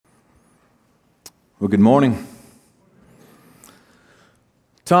Well, good morning.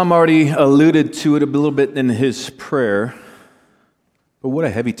 Tom already alluded to it a little bit in his prayer, but what a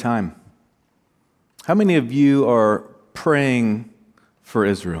heavy time. How many of you are praying for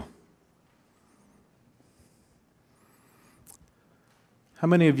Israel? How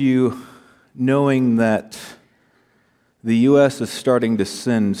many of you, knowing that the U.S. is starting to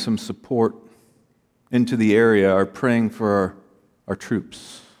send some support into the area, are praying for our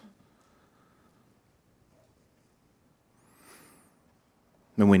troops?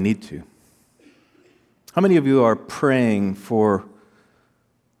 And we need to. How many of you are praying for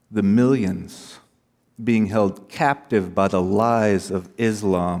the millions being held captive by the lies of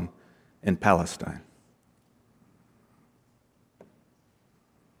Islam in Palestine?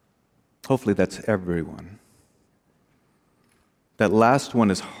 Hopefully that's everyone. That last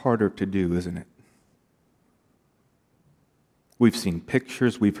one is harder to do, isn't it? We've seen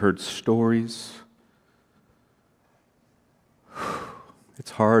pictures, we've heard stories.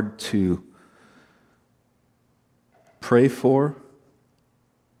 It's hard to pray for,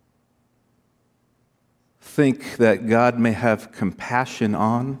 think that God may have compassion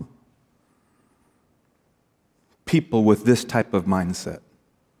on people with this type of mindset.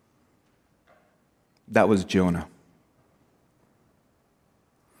 That was Jonah.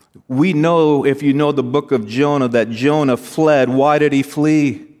 We know, if you know the book of Jonah, that Jonah fled. Why did he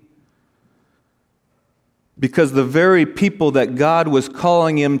flee? Because the very people that God was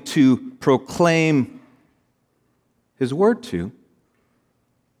calling him to proclaim His word to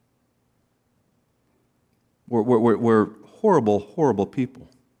were horrible, horrible people.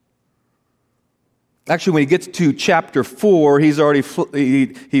 Actually, when he gets to chapter 4, he's already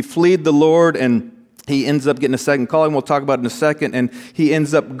he fled the Lord, and he ends up getting a second calling. We'll talk about it in a second. And he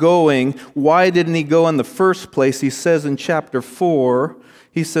ends up going. Why didn't he go in the first place? He says in chapter 4,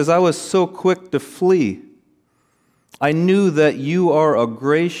 he says, "I was so quick to flee. I knew that you are a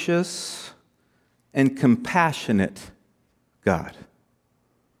gracious and compassionate God,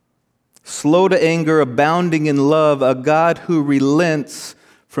 slow to anger, abounding in love, a God who relents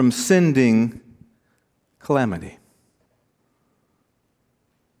from sending calamity."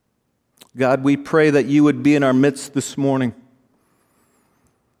 God, we pray that you would be in our midst this morning.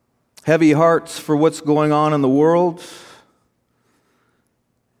 Heavy hearts for what's going on in the world.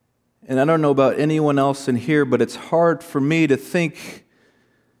 And I don't know about anyone else in here, but it's hard for me to think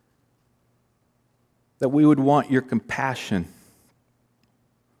that we would want your compassion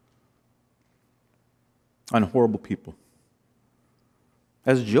on horrible people,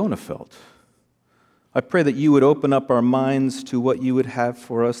 as Jonah felt. I pray that you would open up our minds to what you would have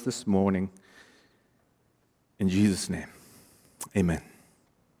for us this morning. In Jesus' name, amen.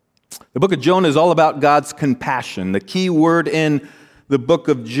 The book of Jonah is all about God's compassion. The key word in the book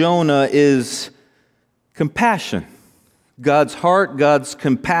of Jonah is compassion. God's heart, God's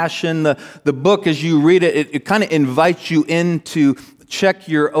compassion. The book, as you read it, it kind of invites you in to check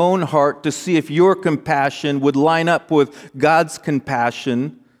your own heart to see if your compassion would line up with God's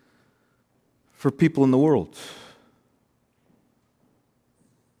compassion for people in the world.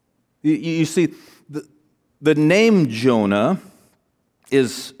 You see, the name Jonah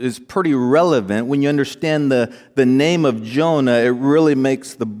is pretty relevant. When you understand the name of Jonah, it really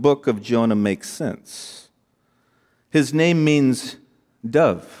makes the book of Jonah make sense. His name means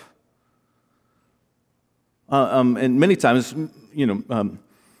dove. And many times,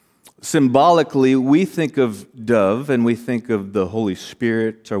 symbolically, we think of dove and we think of the Holy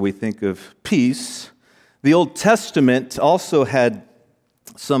Spirit, or we think of peace. The Old Testament also had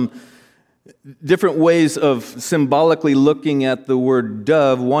some different ways of symbolically looking at the word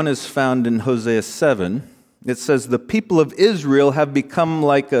dove. One is found in Hosea 7. It says, "The people of Israel have become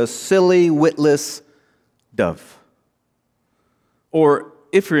like a silly, witless dove." Or,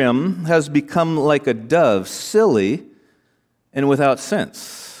 Ephraim has become like a dove, silly and without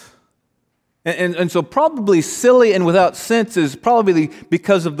sense. And so probably silly and without sense is probably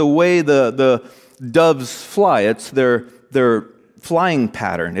because of the way the doves fly. It's their flying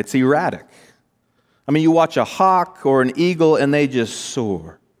pattern. It's erratic. I mean, you watch a hawk or an eagle and they just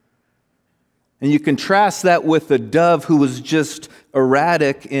soar. And you contrast that with a dove who was just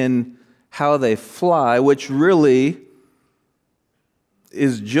erratic in how they fly, which really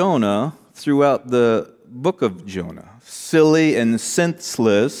is Jonah throughout the book of Jonah. Silly and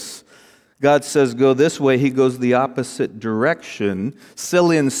senseless. God says, go this way. He goes the opposite direction.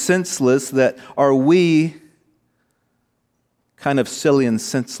 Silly and senseless. That are we kind of silly and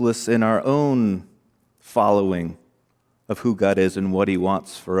senseless in our own following of who God is and what He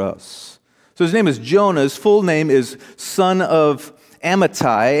wants for us? So his name is Jonah. His full name is son of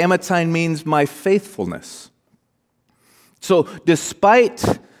Amitai. Amitai means my faithfulness. So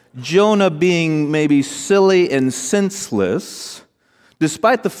despite Jonah being maybe silly and senseless,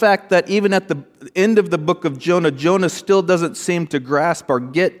 despite the fact that even at the end of the book of Jonah, Jonah still doesn't seem to grasp or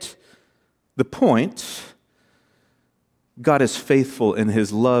get the point, God is faithful in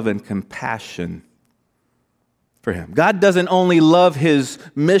his love and compassion for him. God doesn't only love his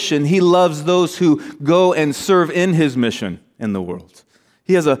mission, he loves those who go and serve in his mission in the world.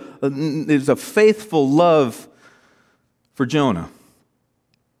 He has a faithful love for Jonah.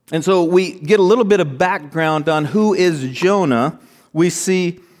 And so we get a little bit of background on who is Jonah. We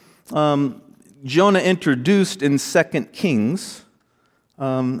see Jonah introduced in 2 Kings.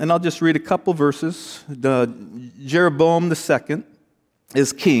 And I'll just read a couple verses. Jeroboam II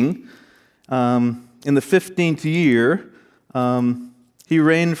is king. In the 15th year, he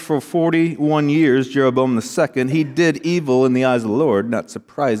reigned for 41 years, Jeroboam II. He did evil in the eyes of the Lord. Not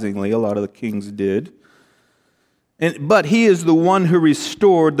surprisingly, a lot of the kings did. But he is the one who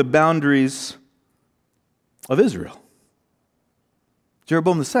restored the boundaries of Israel.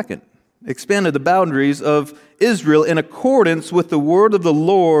 Jeroboam II expanded the boundaries of Israel in accordance with the word of the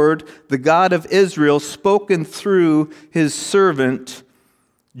Lord, the God of Israel, spoken through his servant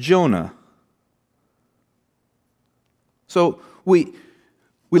Jonah. So we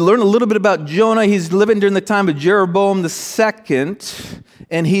learn a little bit about Jonah. He's living during the time of Jeroboam II,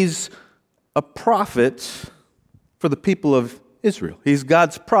 and he's a prophet for the people of Israel. He's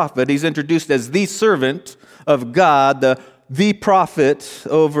God's prophet. He's introduced as the servant of God, the prophet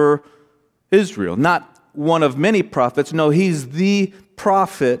over Israel. Not one of many prophets. No, he's the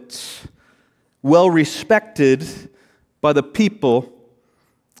prophet, well respected by the people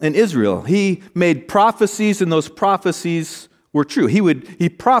in Israel. He made prophecies, and those prophecies were true. He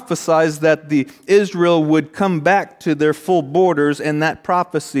prophesied that Israel would come back to their full borders, and that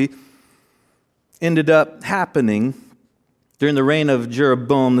prophecy ended up happening during the reign of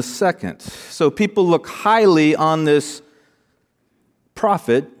Jeroboam II. So people look highly on this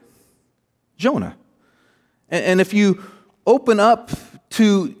prophet, Jonah. And if you open up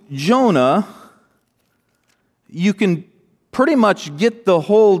to Jonah, you can pretty much get the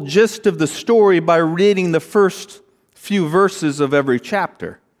whole gist of the story by reading the first few verses of every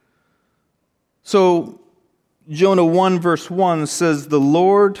chapter. So Jonah 1 verse 1 says, the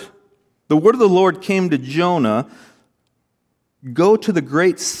word of the Lord came to Jonah, go to the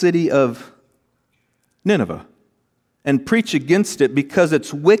great city of Nineveh and preach against it, because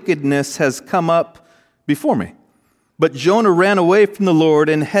its wickedness has come up before me. But Jonah ran away from the Lord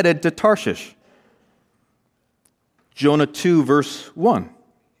and headed to Tarshish. Jonah 2 verse 1.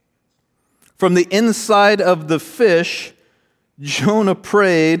 From the inside of the fish, Jonah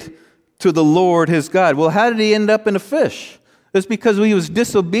prayed to the Lord his God. Well, how did he end up in a fish? It's because he was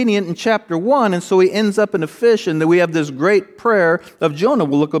disobedient in chapter 1, and so he ends up in a fish, and then we have this great prayer of Jonah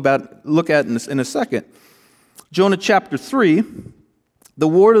we'll look at in a second. Jonah chapter 3, the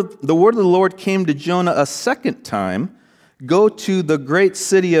word of the Lord came to Jonah a second time, go to the great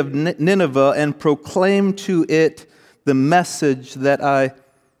city of Nineveh and proclaim to it the message that I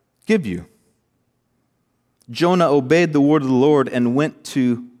give you. Jonah obeyed the word of the Lord and went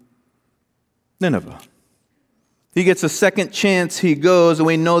to Nineveh. He gets a second chance, he goes, and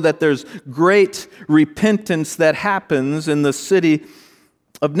we know that there's great repentance that happens in the city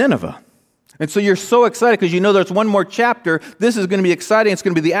of Nineveh. And so you're so excited because you know there's one more chapter. This is going to be exciting. It's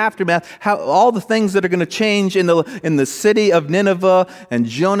going to be the aftermath. How all the things that are going to change in the city of Nineveh, and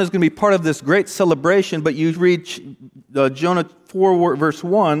Jonah is going to be part of this great celebration. But you read Jonah 4 verse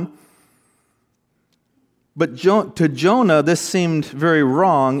 1. But to Jonah this seemed very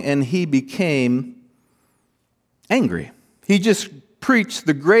wrong, and he became angry. He just preached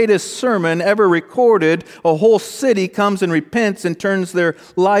the greatest sermon ever recorded. A whole city comes and repents and turns their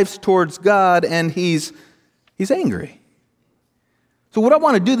lives towards God, and he's angry. So what I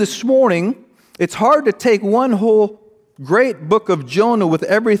want to do this morning, it's hard to take one whole great book of Jonah with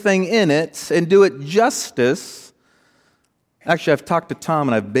everything in it and do it justice. Actually, I've talked to Tom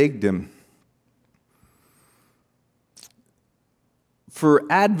and I've begged him. For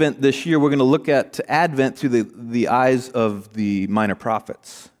Advent this year, we're going to look at Advent through the eyes of the minor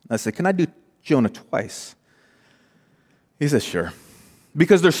prophets. I said, can I do Jonah twice? He says, sure.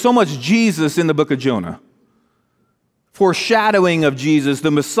 Because there's so much Jesus in the book of Jonah. Foreshadowing of Jesus, the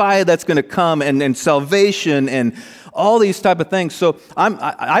Messiah that's going to come, and salvation, and all these type of things. So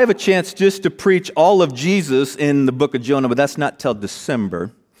I have a chance just to preach all of Jesus in the book of Jonah, but that's not till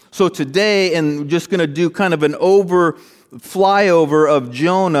December. So today, and just going to do kind of an flyover of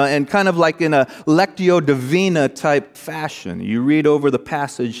Jonah, and kind of like in a lectio divina type fashion. You read over the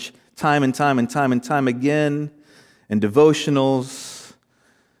passage time and time and time and time again in devotionals,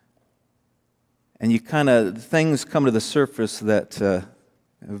 and things come to the surface that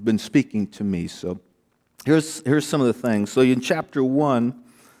have been speaking to me. So here's some of the things. So in chapter 1,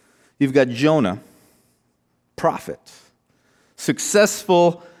 you've got Jonah, prophet,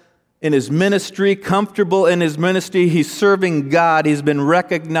 successful in his ministry, comfortable in his ministry. He's serving God. He's been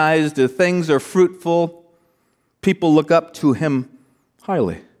recognized. Things are fruitful. People look up to him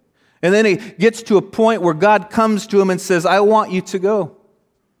highly. And then he gets to a point where God comes to him and says, I want you to go.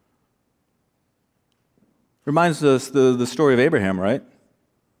 Reminds us the story of Abraham, right?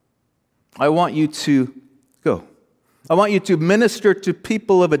 I want you to go. I want you to minister to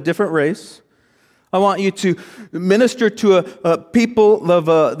people of a different race. I want you to minister to a people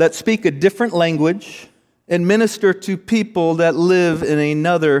that speak a different language, and minister to people that live in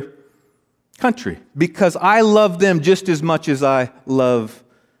another country, because I love them just as much as I love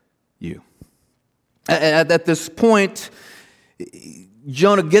you. At this point,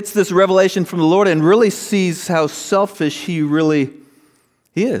 Jonah gets this revelation from the Lord and really sees how selfish he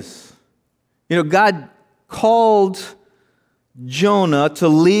is. God called Jonah to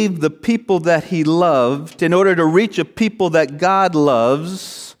leave the people that he loved in order to reach a people that God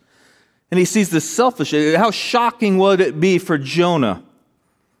loves. And he sees the selfish. How shocking would it be for Jonah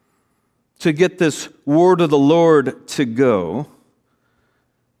to get this word of the Lord to go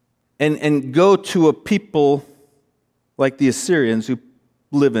and go to a people like the Assyrians who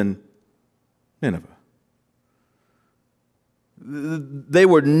live in Nineveh. They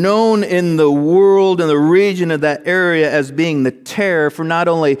were known in the world and the region of that area as being the terror for not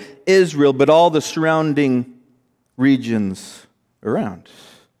only Israel, but all the surrounding regions around.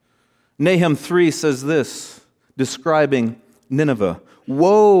 Nahum 3 says this, describing Nineveh: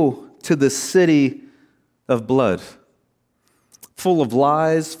 woe to the city of blood, full of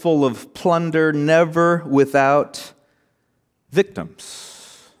lies, full of plunder, never without victims.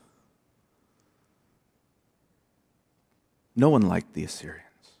 No one liked the Assyrians.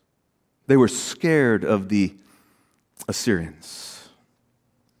 They were scared of the Assyrians.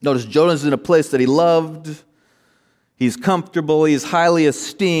 Notice Jonah's in a place that he loved. He's comfortable. He's highly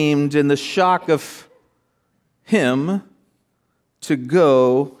esteemed. And the shock of him to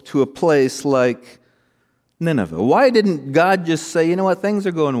go to a place like Nineveh. Why didn't God just say, you know what, things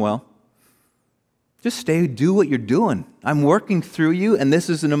are going well. Just stay, do what you're doing. I'm working through you, and this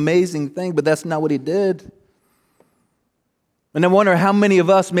is an amazing thing. But that's not what he did. And I wonder how many of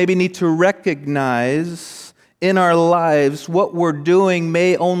us maybe need to recognize in our lives what we're doing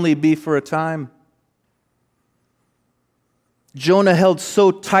may only be for a time. Jonah held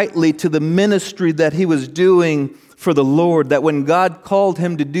so tightly to the ministry that he was doing for the Lord that when God called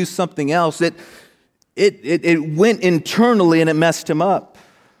him to do something else, it went internally and it messed him up.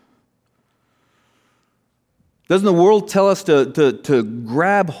 Doesn't the world tell us to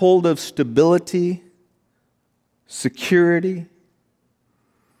grab hold of stability, security?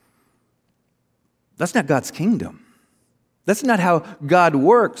 That's not God's kingdom. That's not how God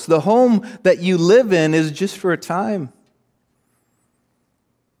works. The home that you live in is just for a time.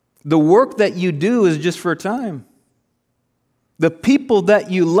 The work that you do is just for a time. The people that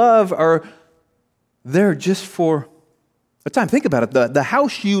you love are there just for a time. Think about it. The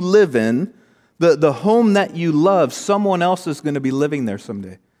house you live in, the home that you love, someone else is going to be living there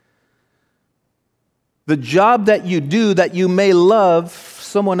someday. The job that you do that you may love,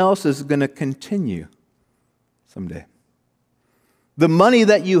 someone else is going to continue someday. The money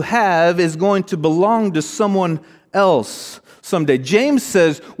that you have is going to belong to someone else someday. James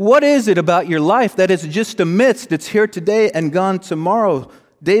says, what is it about your life that is just a mist? It's here today and gone tomorrow.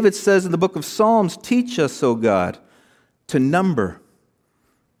 David says in the book of Psalms, teach us, O God, to number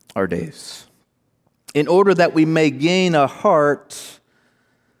our days, in order that we may gain a heart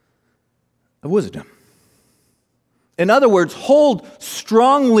of wisdom. In other words, hold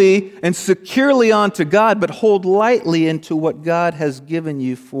strongly and securely onto God, but hold lightly into what God has given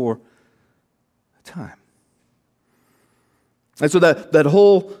you for a time. And so that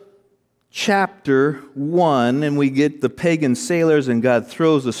whole chapter 1, and we get the pagan sailors, and God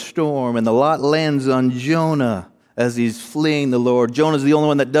throws a storm, and the lot lands on Jonah as he's fleeing the Lord. Jonah's the only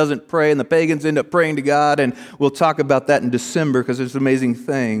one that doesn't pray, and the pagans end up praying to God, and we'll talk about that in December because it's an amazing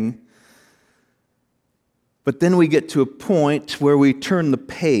thing. But then we get to a point where we turn the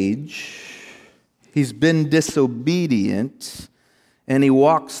page. He's been disobedient, and he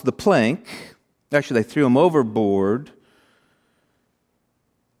walks the plank. Actually, they threw him overboard.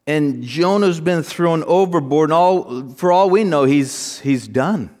 And Jonah's been thrown overboard, and for all we know, he's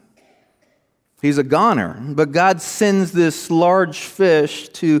done. He's a goner. But God sends this large fish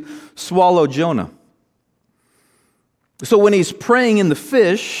to swallow Jonah. So when he's praying in the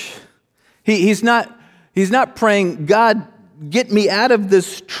fish, he's not praying, God, get me out of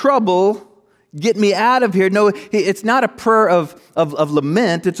this trouble, get me out of here. No, it's not a prayer of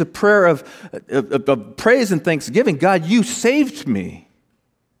lament. It's a prayer of praise and thanksgiving. God, you saved me.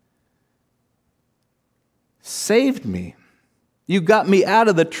 Saved me. You got me out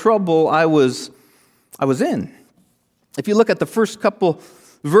of the trouble I was in. If you look at the first couple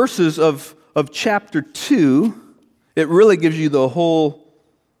verses of chapter 2, it really gives you the whole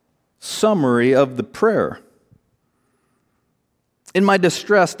summary of the prayer. In my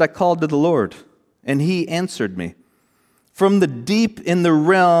distress, I called to the Lord, and he answered me. From the deep in the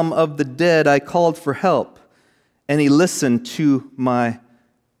realm of the dead, I called for help, and he listened to my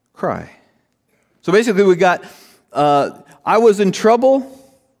cry. So basically we got, I was in trouble,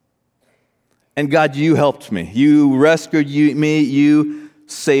 and God, you helped me. You rescued me, you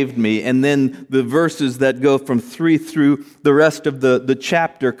saved me. And then the verses that go from 3 through the rest of the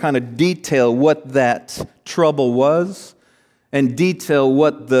chapter kind of detail what that trouble was and detail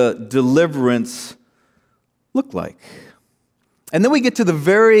what the deliverance looked like. And then we get to the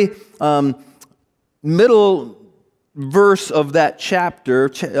very middle verse of that chapter,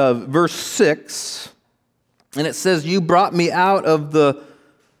 verse 6, and it says, you brought me out of the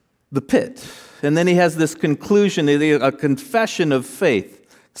pit. And then he has this conclusion, a confession of faith.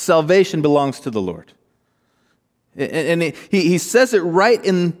 Salvation belongs to the Lord. And he says it right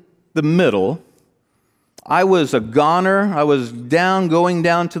in the middle. I was a goner. I was going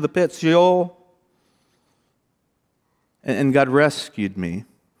down to the pit, Sheol. And God rescued me.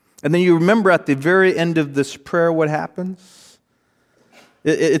 And then you remember at the very end of this prayer what happens?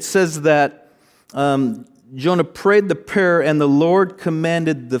 It says that Jonah prayed the prayer, and the Lord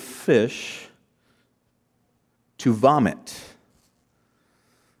commanded the fish to vomit.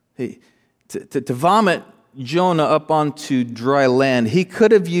 To vomit Jonah up onto dry land. He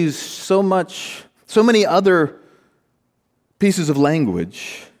could have used so many other pieces of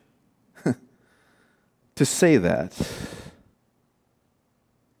language to say that.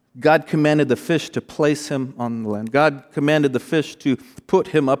 God commanded the fish to place him on the land. God commanded the fish to put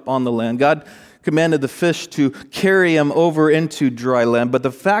him up on the land. God commanded the fish to carry him over into dry land. But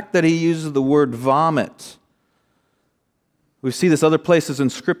the fact that he uses the word vomit, we see this other places in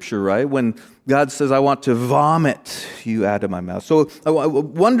Scripture, right? When God says, I want to vomit you out of my mouth. So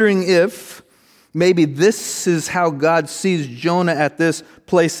I'm wondering if maybe this is how God sees Jonah at this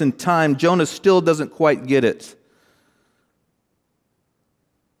place and time. Jonah still doesn't quite get it.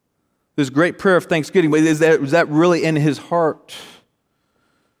 This great prayer of thanksgiving, was that really in his heart?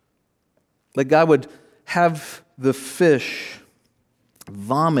 That God would have the fish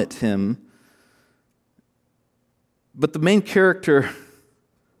vomit him. But the main character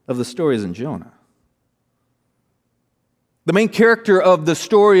of the story isn't Jonah. The main character of the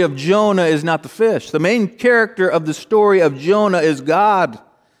story of Jonah is not the fish. The main character of the story of Jonah is God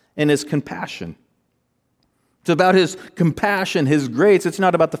and his compassion. It's about his compassion, his grace. It's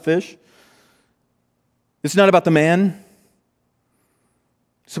not about the fish. It's not about the man.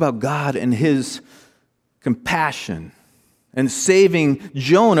 It's about God and his compassion and saving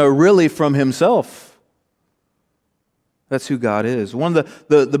Jonah really from himself. That's who God is. One of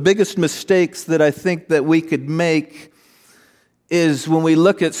the biggest mistakes that I think that we could make is when we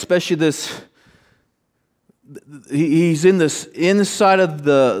look at especially this, he's in this inside of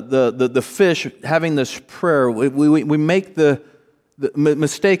the fish having this prayer. We make the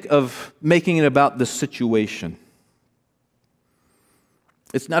mistake of making it about the situation.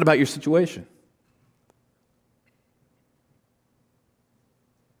 It's not about your situation.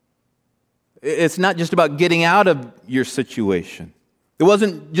 It's not just about getting out of your situation. It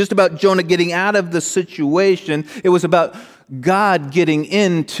wasn't just about Jonah getting out of the situation. It was about God getting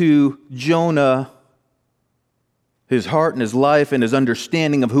into Jonah, his heart and his life and his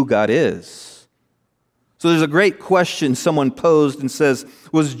understanding of who God is. So there's a great question someone posed and says,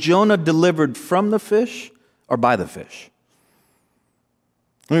 was Jonah delivered from the fish or by the fish?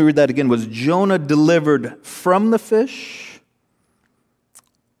 Let me read that again. Was Jonah delivered from the fish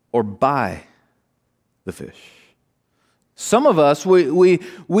or by the fish? Some of us, we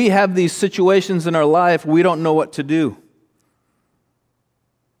have these situations in our life, we don't know what to do.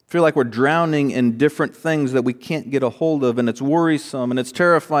 Feel like we're drowning in different things that we can't get a hold of, and it's worrisome, and it's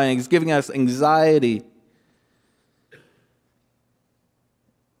terrifying, it's giving us anxiety.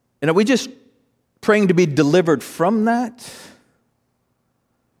 And are we just praying to be delivered from that?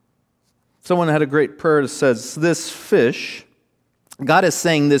 Someone had a great prayer that says, this fish, God is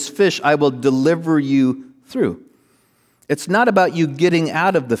saying, this fish I will deliver you through. It's not about you getting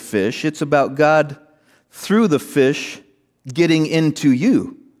out of the fish. It's about God, through the fish, getting into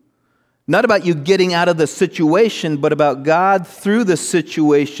you. Not about you getting out of the situation, but about God, through the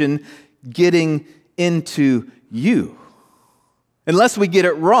situation, getting into you. Unless we get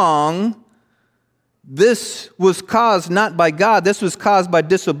it wrong, this was caused not by God. This was caused by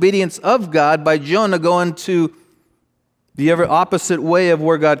disobedience of God, by Jonah going to the ever opposite way of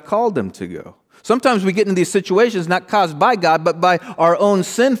where God called him to go. Sometimes we get into these situations not caused by God, but by our own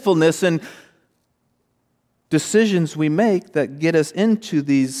sinfulness and decisions we make that get us into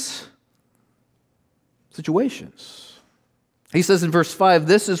these situations. He says in verse 5,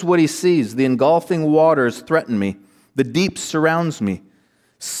 this is what he sees. The engulfing waters threaten me. The deep surrounds me.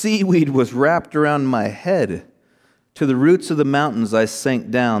 Seaweed was wrapped around my head. To the roots of the mountains I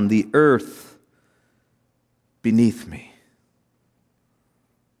sank down. The earth beneath me.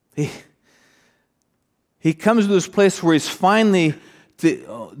 He comes to this place where he's finally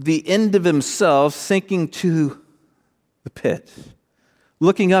the end of himself, sinking to the pit.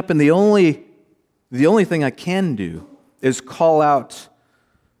 Looking up, and the only thing I can do is call out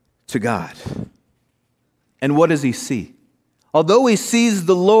to God. And what does he see? Although he sees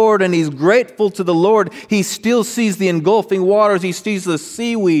the Lord and he's grateful to the Lord, he still sees the engulfing waters. He sees the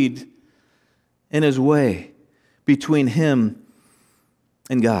seaweed in his way between him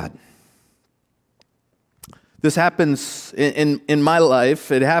and God. This happens in my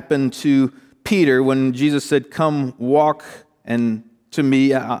life. It happened to Peter when Jesus said, come walk and to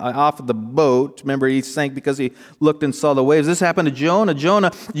me off of the boat. Remember, he sank because he looked and saw the waves. This happened to Jonah.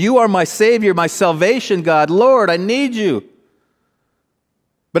 Jonah, you are my Savior, my salvation, God. Lord, I need you.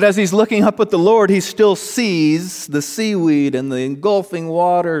 But as he's looking up at the Lord, he still sees the seaweed and the engulfing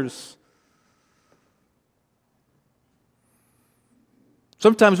waters.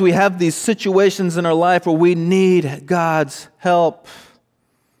 Sometimes we have these situations in our life where we need God's help.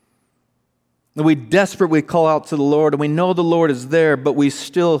 And we desperately call out to the Lord, and we know the Lord is there, but we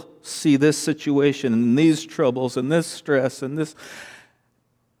still see this situation and these troubles and this stress and this,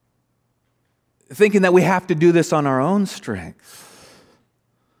 thinking that we have to do this on our own strength.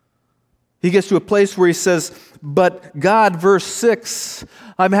 He gets to a place where he says, but God, verse 6,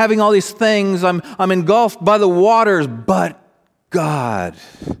 I'm having all these things, I'm engulfed by the waters, but God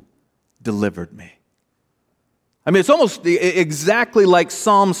delivered me. I mean, it's almost exactly like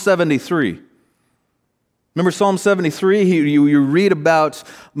Psalm 73. Remember Psalm 73? You read about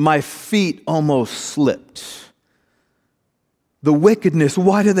my feet almost slipped. The wickedness,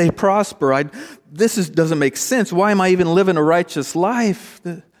 why do they prosper? This doesn't make sense. Why am I even living a righteous life?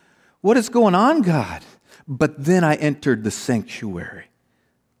 What is going on, God? But then I entered the sanctuary.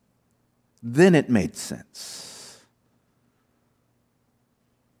 Then it made sense.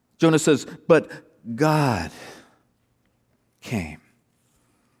 Jonah says, but God came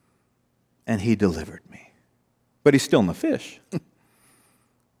and he delivered me. But he's still in the fish.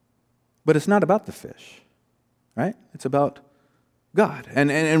 But it's not about the fish, right? It's about God.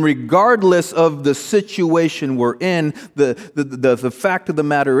 And regardless of the situation we're in, the fact of the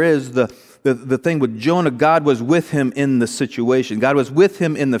matter is, the thing with Jonah, God was with him in the situation. God was with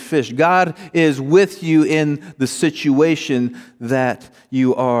him in the fish. God is with you in the situation that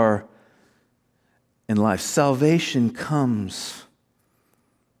you are in life. Salvation comes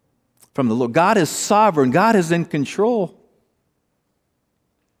from the Lord. God is sovereign. God is in control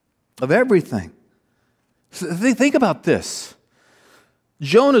of everything. Think about this.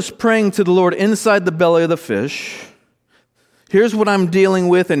 Jonah's praying to the Lord inside the belly of the fish. Here's what I'm dealing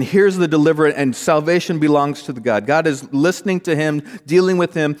with, and here's the deliverance, and salvation belongs to the God. God is listening to him, dealing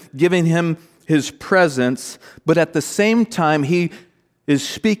with him, giving him his presence, but at the same time, he is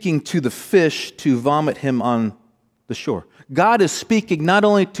speaking to the fish to vomit him on the shore. God is speaking not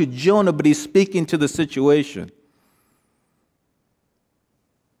only to Jonah, but he's speaking to the situation.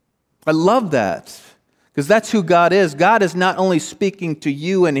 I love that. Because that's who God is. God is not only speaking to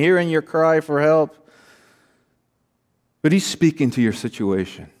you and hearing your cry for help, but he's speaking to your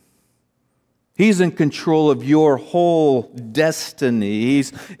situation. He's in control of your whole destiny.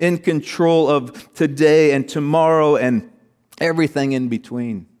 He's in control of today and tomorrow and everything in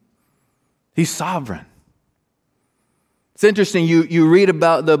between. He's sovereign. It's interesting, you read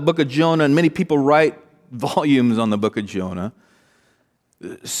about the book of Jonah, and many people write volumes on the book of Jonah.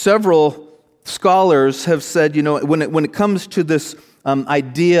 Several scholars have said, when it comes to this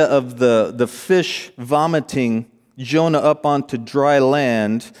idea of the fish vomiting Jonah up onto dry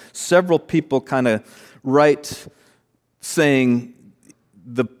land, several people kind of write saying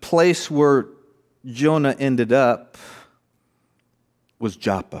the place where Jonah ended up was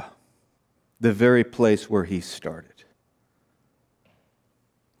Joppa, the very place where he started,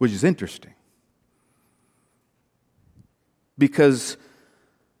 which is interesting because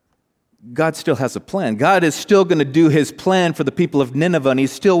God still has a plan. God is still going to do his plan for the people of Nineveh, and he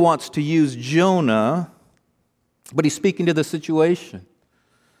still wants to use Jonah, but he's speaking to the situation.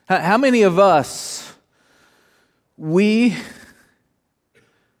 How many of us, we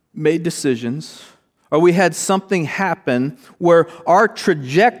made decisions, or we had something happen where our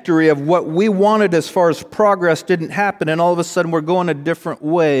trajectory of what we wanted as far as progress didn't happen, and all of a sudden we're going a different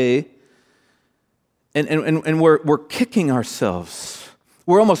way, and we're kicking ourselves.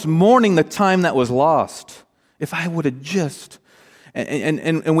 We're almost mourning the time that was lost. If I would have just,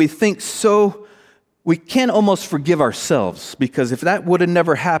 and we think so, we can almost forgive ourselves, because if that would have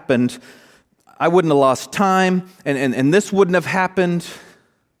never happened, I wouldn't have lost time, and this wouldn't have happened.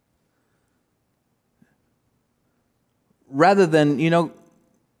 Rather than,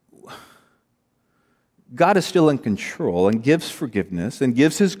 God is still in control and gives forgiveness and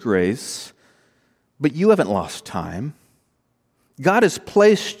gives his grace, but you haven't lost time. God has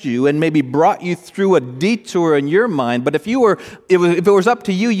placed you and maybe brought you through a detour in your mind, but if it was up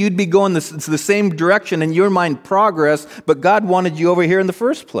to you, you'd be going the same direction in your mind, progress, but God wanted you over here in the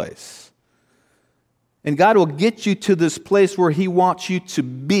first place. And God will get you to this place where he wants you to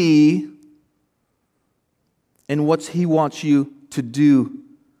be and what he wants you to do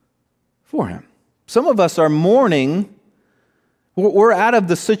for him. Some of us are mourning. We're out of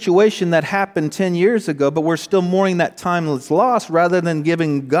the situation that happened 10 years ago, but we're still mourning that time that's lost rather than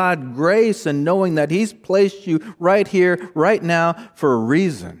giving God grace and knowing that he's placed you right here, right now, for a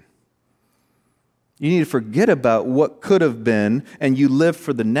reason. You need to forget about what could have been, and you live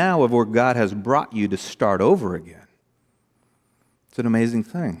for the now of where God has brought you to start over again. It's an amazing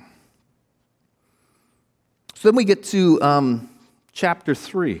thing. So then we get to chapter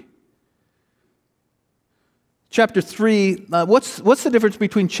 3. Chapter 3, what's the difference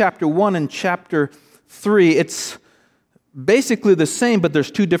between chapter 1 and chapter 3? It's basically the same, but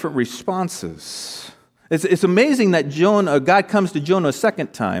there's two different responses. It's amazing that God comes to Jonah a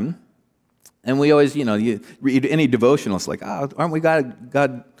second time, and we always, you read any devotional, it's like, aren't we glad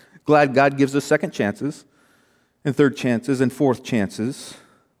God gives us second chances, and third chances, and fourth chances,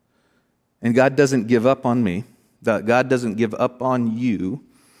 and God doesn't give up on me, God doesn't give up on you,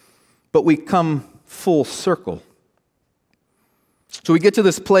 but we come full circle. So we get to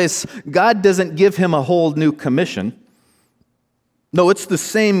this place, God doesn't give him a whole new commission. No, it's the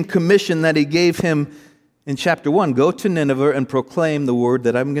same commission that he gave him in chapter 1. Go to Nineveh and proclaim the word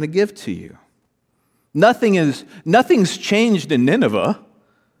that I'm going to give to you. Nothing's changed in Nineveh.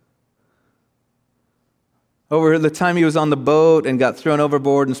 Over the time he was on the boat and got thrown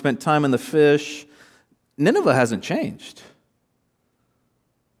overboard and spent time in the fish, Nineveh hasn't changed.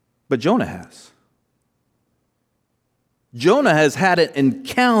 But Jonah has. Jonah has had an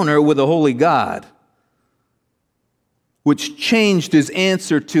encounter with a holy God, which changed his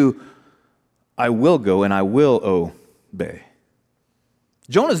answer to, I will go and I will obey.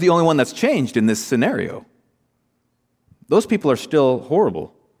 Jonah's the only one that's changed in this scenario. Those people are still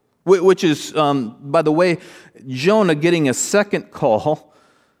horrible, which is, by the way, Jonah getting a second call,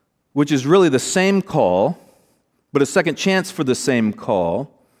 which is really the same call, but a second chance for the same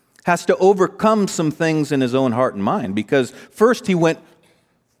call, has to overcome some things in his own heart and mind, because first he went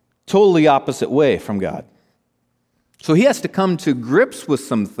totally opposite way from God. So he has to come to grips with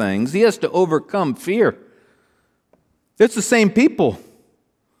some things. He has to overcome fear. It's the same people.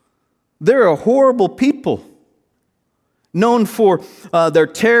 They're a horrible people, known for their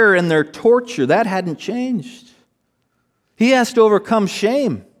terror and their torture. That hadn't changed. He has to overcome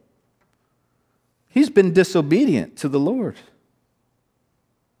shame. He's been disobedient to the Lord.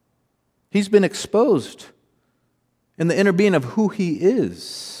 He's been exposed in the inner being of who he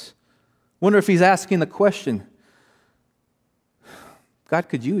is. Wonder if he's asking the question, God,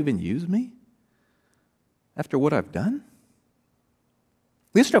 could you even use me after what I've done?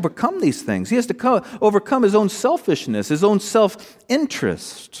 He has to overcome these things. He has to overcome his own selfishness, his own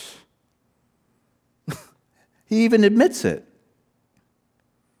self-interest. He even admits it.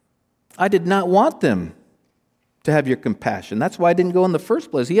 I did not want them to have your compassion. That's why I didn't go in the first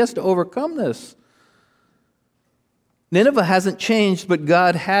place. He has to overcome this. Nineveh hasn't changed, but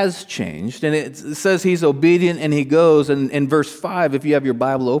God has changed. And it says he's obedient and he goes. And in verse 5, if you have your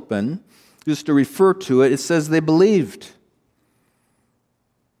Bible open, just to refer to it, it says they believed.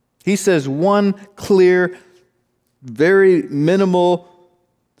 He says one clear, very minimal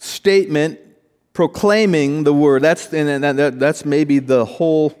statement proclaiming the word. That's maybe the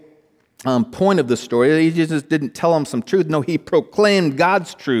whole point of the story. He just didn't tell them some truth. No, he proclaimed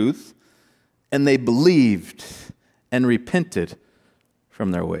God's truth, and they believed and repented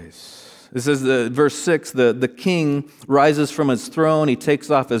from their ways. It says, verse 6, the king rises from his throne, he takes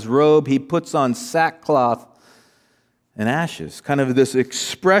off his robe, he puts on sackcloth and ashes, kind of this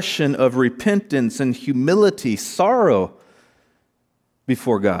expression of repentance and humility, sorrow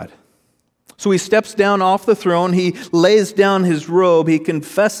before God. So he steps down off the throne, he lays down his robe, he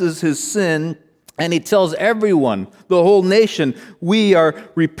confesses his sin, and he tells everyone, the whole nation, we are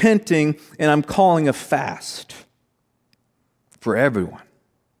repenting, and I'm calling a fast for everyone.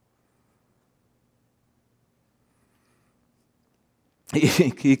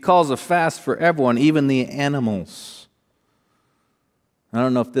 He calls a fast for everyone, even the animals. I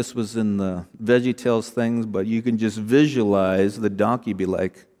don't know if this was in the VeggieTales things, but you can just visualize the donkey be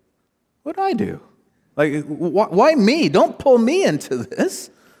like, what did I do? Like, why me? Don't pull me into this.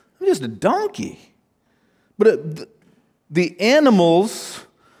 I'm just a donkey. But the animals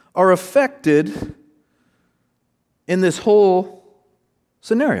are affected in this whole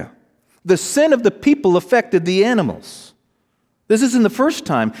scenario. The sin of the people affected the animals. This isn't the first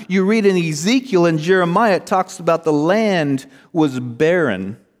time. You read in Ezekiel and Jeremiah, it talks about the land was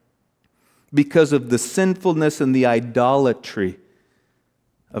barren because of the sinfulness and the idolatry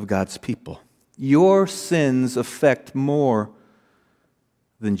of God's people. Your sins affect more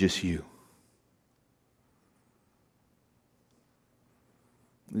than just you.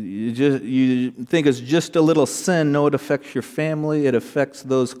 You think it's just a little sin. No, it affects your family. It affects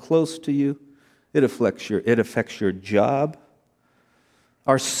those close to you. It affects your job.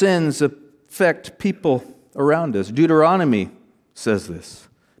 Our sins affect people around us. Deuteronomy says this.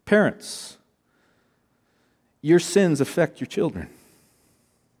 Parents, your sins affect your children.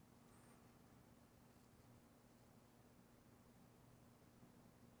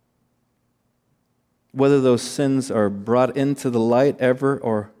 Whether those sins are brought into the light ever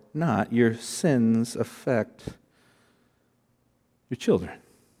or not, your sins affect your children.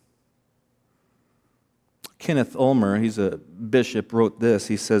 Kenneth Ulmer, he's a bishop, wrote this.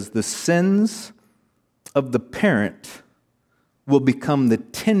 He says, the sins of the parent will become the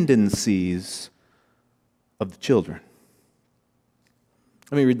tendencies of the children.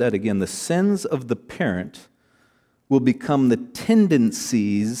 Let me read that again. The sins of the parent will become the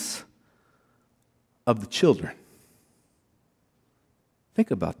tendencies of the children. Think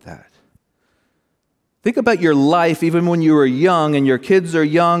about that. Think about your life even when you were young and your kids are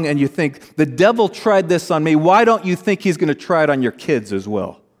young and you think, the devil tried this on me. Why don't you think he's going to try it on your kids as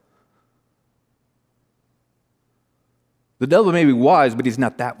well? The devil may be wise, but he's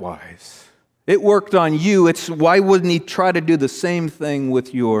not that wise. It worked on you. Why wouldn't he try to do the same thing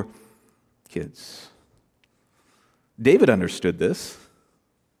with your kids? David understood this.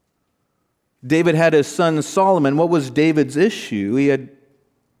 David had his son Solomon. What was David's issue? He had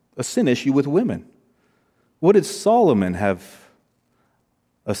a sin issue with women. What did Solomon have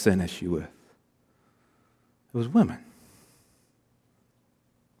a sin issue with? It was women.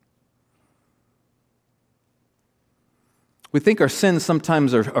 We think our sins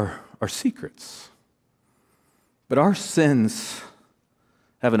sometimes are secrets, but our sins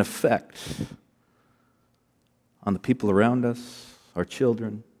have an effect on the people around us, our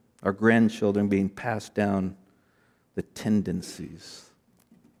children, our grandchildren, being passed down the tendencies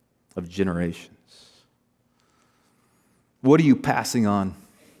of generations. What are you passing on?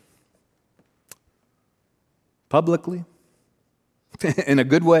 Publicly? In a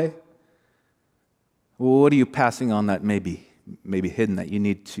good way? What are you passing on that may be hidden, that you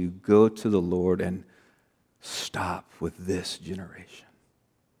need to go to the Lord and stop with this generation?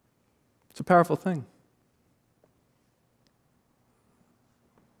 It's a powerful thing.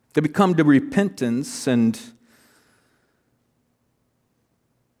 To become to repentance, and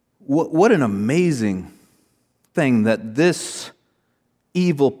what an amazing thing that this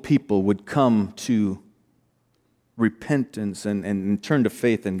evil people would come to repentance and turn to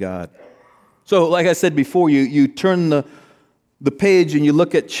faith in God. So, like I said before, you turn the page and you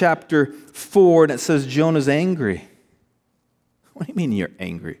look at chapter 4 and it says Jonah's angry. What do you mean you're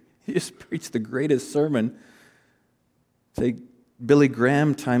angry? You just preached the greatest sermon. Say Billy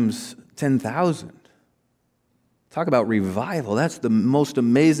Graham times 10,000. Talk about revival. That's the most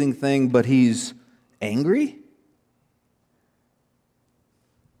amazing thing, but he's angry?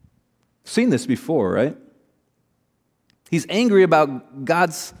 Seen this before, right? He's angry about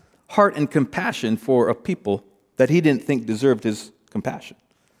God's heart and compassion for a people that he didn't think deserved his compassion.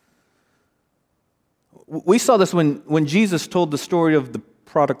 We saw this when Jesus told the story of the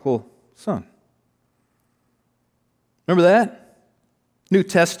prodigal son. Remember that? New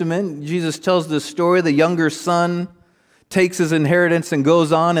Testament, Jesus tells this story. The younger son takes his inheritance and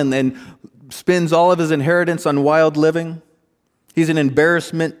goes on and then spends all of his inheritance on wild living. He's an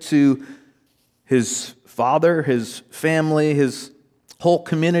embarrassment to his father, his family, his whole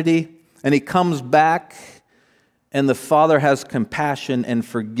community. And he comes back, and the father has compassion and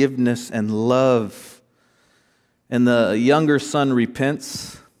forgiveness and love. And the younger son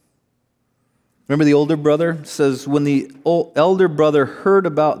repents. Remember the older brother? It says, when the elder brother heard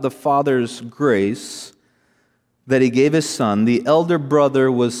about the father's grace that he gave his son, the elder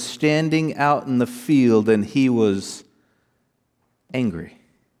brother was standing out in the field, and he was angry.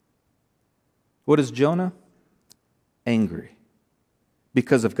 What is Jonah? Angry.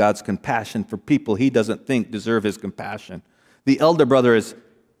 Because of God's compassion for people he doesn't think deserve his compassion. The elder brother is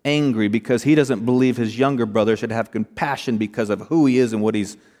angry because he doesn't believe his younger brother should have compassion because of who he is and what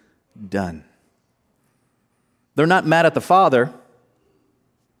he's done. They're not mad at the father.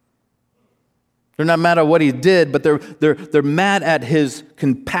 They're not mad at what he did, but they're mad at his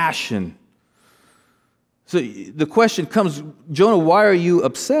compassion. So the question comes, Jonah, why are you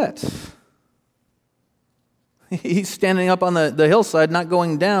upset? He's standing up on the hillside, not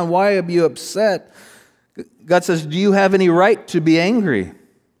going down. Why are you upset? God says, do you have any right to be angry?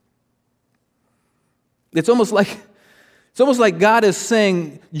 It's almost like God is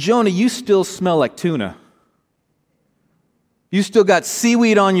saying, Jonah, you still smell like tuna. You still got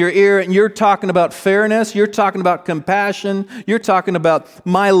seaweed on your ear, and you're talking about fairness, you're talking about compassion, you're talking about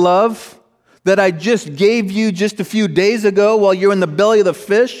my love that I just gave you just a few days ago while you're in the belly of the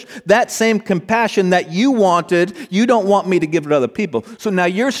fish. That same compassion that you wanted, you don't want me to give to other people. So now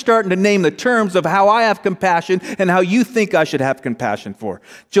you're starting to name the terms of how I have compassion and how you think I should have compassion for.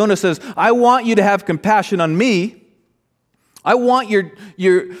 Jonah says, I want you to have compassion on me. I want your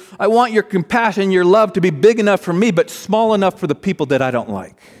compassion, your love to be big enough for me, but small enough for the people that I don't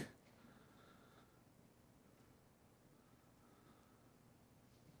like.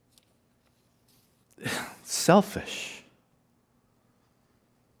 Selfish.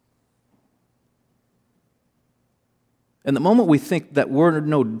 And the moment we think that we're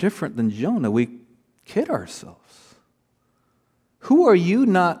no different than Jonah, we kid ourselves. Who are you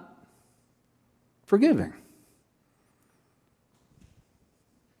not forgiving?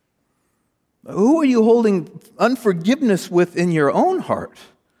 Who are you holding unforgiveness with in your own heart?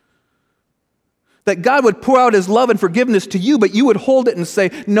 That God would pour out his love and forgiveness to you, but you would hold it and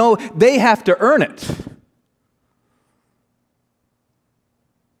say, no, they have to earn it.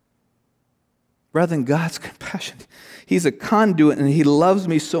 Rather than God's compassion. He's a conduit, and he loves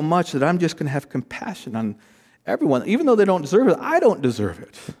me so much that I'm just going to have compassion on everyone. Even though they don't deserve it, I don't deserve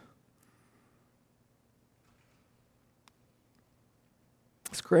it.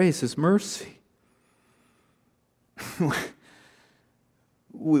 His grace, his mercy.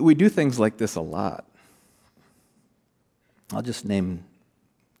 We do things like this a lot. I'll just name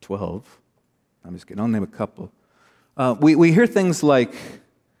 12. I'm just kidding. I'll name a couple. We hear things like,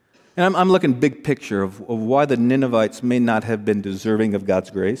 and I'm looking big picture of why the Ninevites may not have been deserving of God's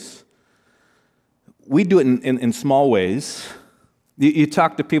grace. We do it in small ways. You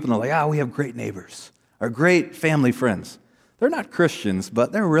talk to people and they're like, we have great neighbors, or great family friends. They're not Christians,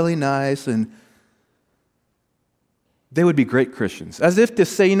 but they're really nice, and they would be great Christians. As if to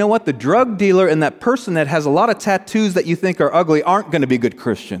say, you know what, the drug dealer and that person that has a lot of tattoos that you think are ugly aren't going to be good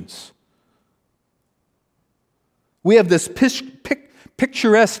Christians. We have this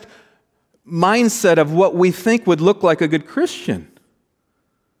picturesque mindset of what we think would look like a good Christian.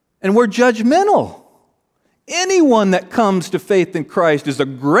 And we're judgmental. Anyone that comes to faith in Christ is a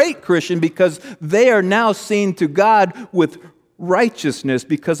great Christian because they are now seen to God with righteousness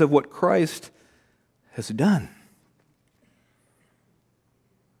because of what Christ has done.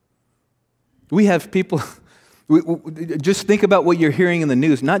 We have people, just think about what you're hearing in the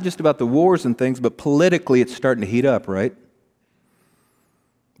news, not just about the wars and things, but politically it's starting to heat up, right?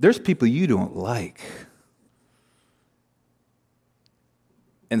 There's people you don't like.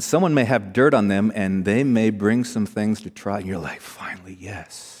 And someone may have dirt on them, and they may bring some things to try, and you're like, finally,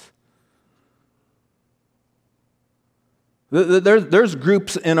 yes. There's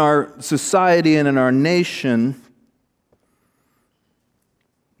groups in our society and in our nation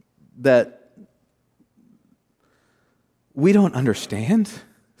that we don't understand,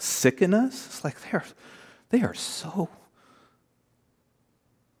 sicken us. It's like they are so...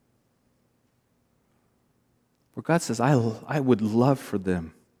 Where God says, I would love for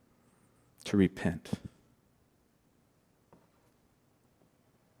them to repent.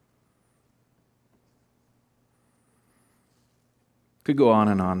 Could go on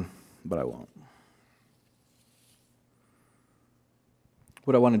and on, but I won't.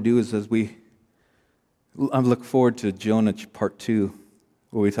 what I want to do is I look forward to Jonah part 2,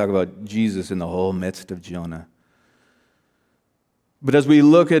 where we talk about Jesus in the whole midst of Jonah. But as we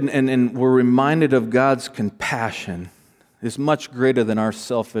look at and we're reminded of God's compassion is much greater than our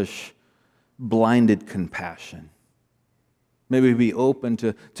selfish, blinded compassion. Maybe be open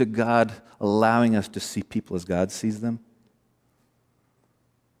to God allowing us to see people as God sees them.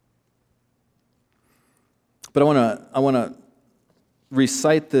 But I want to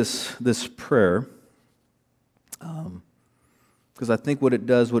recite this prayer because I think what it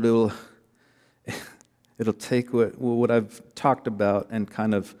does, it'll take what I've talked about and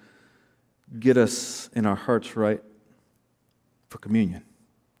kind of get us in our hearts right for communion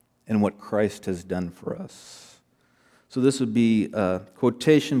and what Christ has done for us. So this would be a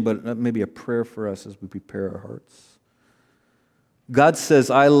quotation, but maybe a prayer for us as we prepare our hearts. God says,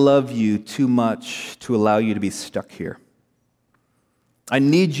 I love you too much to allow you to be stuck here. I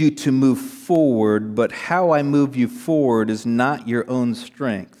need you to move forward, but how I move you forward is not your own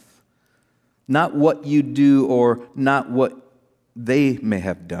strength, not what you do or not what they may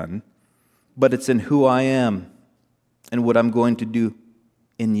have done, but it's in who I am and what I'm going to do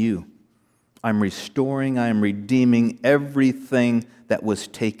in you. I'm restoring, I am redeeming everything that was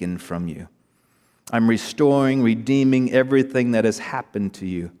taken from you. I'm restoring, redeeming everything that has happened to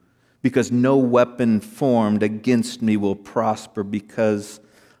you, because no weapon formed against me will prosper, because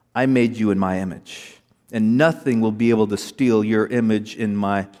I made you in my image, and nothing will be able to steal your image in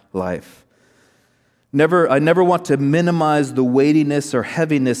my life. I never want to minimize the weightiness or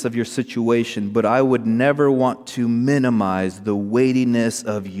heaviness of your situation, but I would never want to minimize the weightiness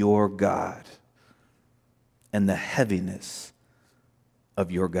of your God and the heaviness of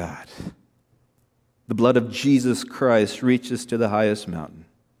your God. The blood of Jesus Christ reaches to the highest mountain,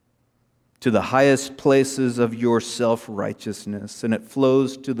 to the highest places of your self-righteousness, and it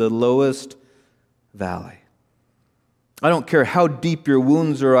flows to the lowest valley. I don't care how deep your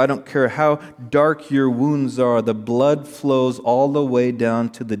wounds are. I don't care how dark your wounds are. The blood flows all the way down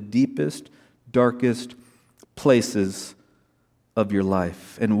to the deepest, darkest places of your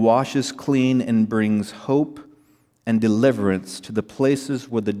life and washes clean and brings hope and deliverance to the places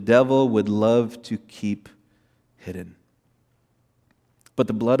where the devil would love to keep hidden. But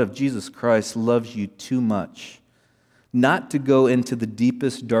the blood of Jesus Christ loves you too much not to go into the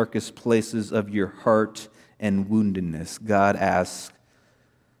deepest, darkest places of your heart and woundedness. God asks,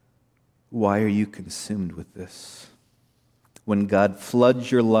 why are you consumed with this? When God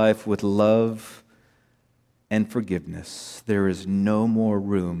floods your life with love and forgiveness, there is no more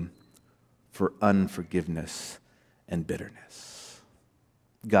room for unforgiveness and bitterness.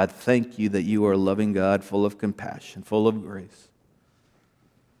 God, thank you that you are a loving God, full of compassion, full of grace.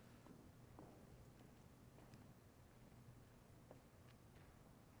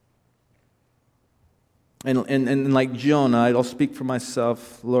 And like Jonah, I'll speak for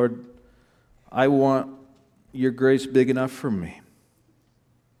myself. Lord, I want your grace big enough for me.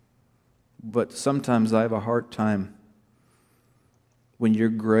 But sometimes I have a hard time when your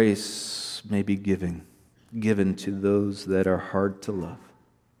grace may be given to those that are hard to love.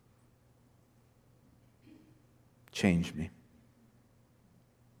 Change me.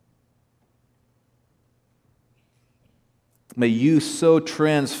 May you so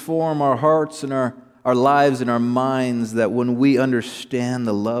transform our hearts and our lives and our minds that when we understand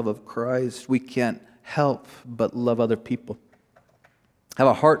the love of Christ, we can't help but love other people. Have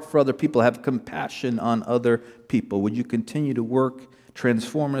a heart for other people. Have compassion on other people. Would you continue to work,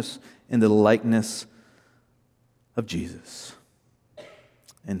 transform us into the likeness of Jesus?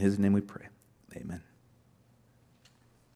 In his name we pray. Amen.